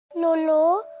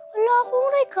Lolo, wala akong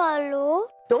regalo.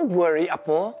 Don't worry,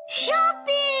 Apo.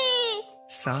 Shopee!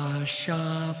 Sa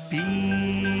Shopee,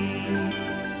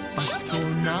 Pasko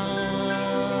na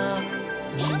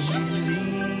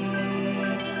bumili.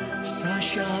 Sa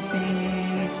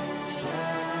Shopee,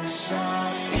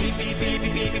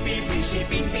 free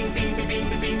shipping,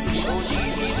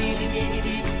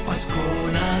 Pasko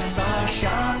na sa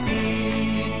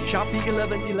Shopee. Shopee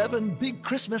 11/11 Big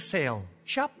Christmas Sale.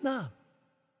 Shop na.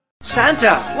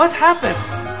 Santa, what happened?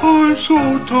 I'm so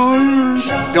tired.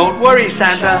 Don't worry,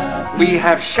 Santa. We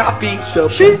have Shopee.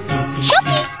 Shopee.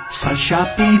 Sa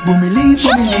Shopee, bumili.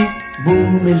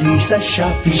 Bumili sa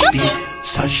Shopee.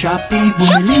 Sa Shopee,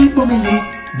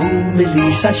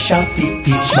 bumili sa Shopee.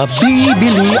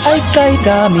 Mabibili ay kay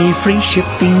dami. Free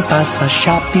shipping pa sa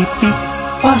Shopee.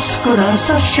 Pasko na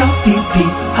sa Shopee.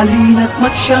 Halina't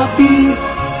mag-Shopee.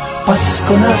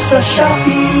 Pasko na sa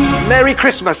Shopee. Merry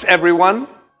Christmas, everyone.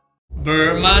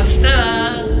 Burmans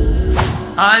na!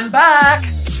 I'm back!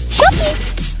 Shopee!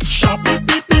 Shopee,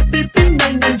 beep,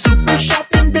 99 Super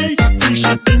Shopping Day. Free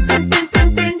shipping,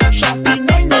 Shopee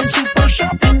 99 Super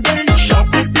Shopping Day.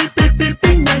 Shopee, beep,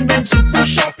 99 Super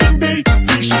Shopping Day.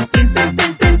 Free shipping,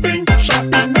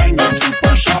 Shopee 99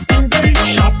 Super Shopping Day.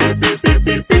 Shopee,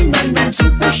 beep, 99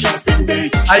 Super Shopping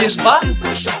Day. Ayos ba?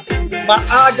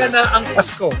 Maaga na ang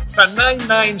Pasko sa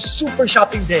 99 Super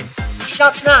Shopping Day.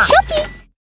 Shop na! Shopee!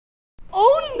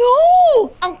 Oh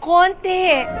no! Ang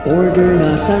konti! Order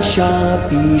na sa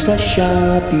Shopee,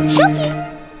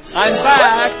 I'm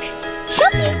back!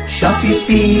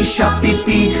 Shopee,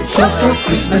 12th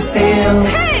Christmas sale.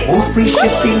 Oh, free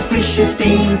shipping,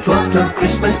 12th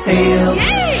Christmas sale.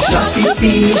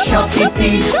 Shopee,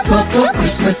 12th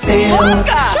Christmas sale.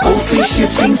 Oh, free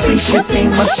shipping,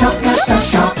 mag-shop ka sa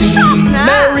Shopee.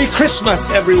 Merry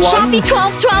Christmas, everyone! Shopee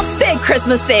 12/12 Big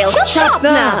Christmas Sale. Shop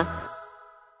na!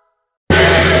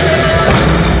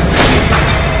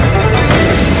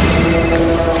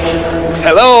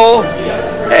 Hello.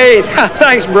 Hey,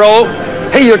 thanks, bro.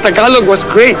 Hey, your Tagalog was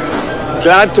great.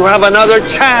 Glad to have another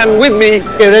Chan with me.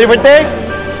 You ready for take?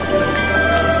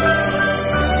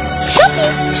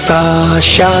 Sa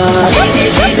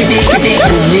Shopee, free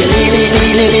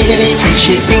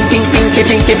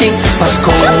shipping, Pasko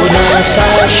na sa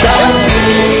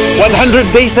Shopee.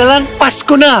 100 days na lang,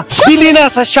 Pasko na. Bili na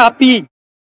sa Shopee.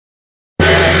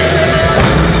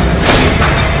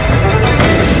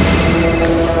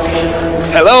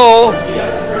 Hello.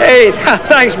 Hey,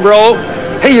 thanks, bro.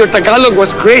 Hey, your Tagalog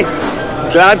was great.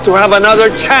 Glad to have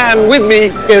another Chan with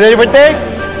me. You ready for take?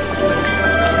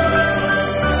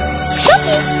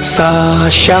 Sa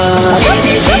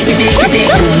Shopee, free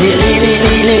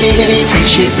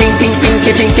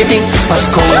shipping,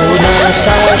 Pasko na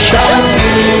sa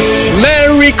Shopee.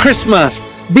 Merry Christmas.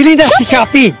 Bili na sa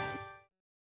Shopee.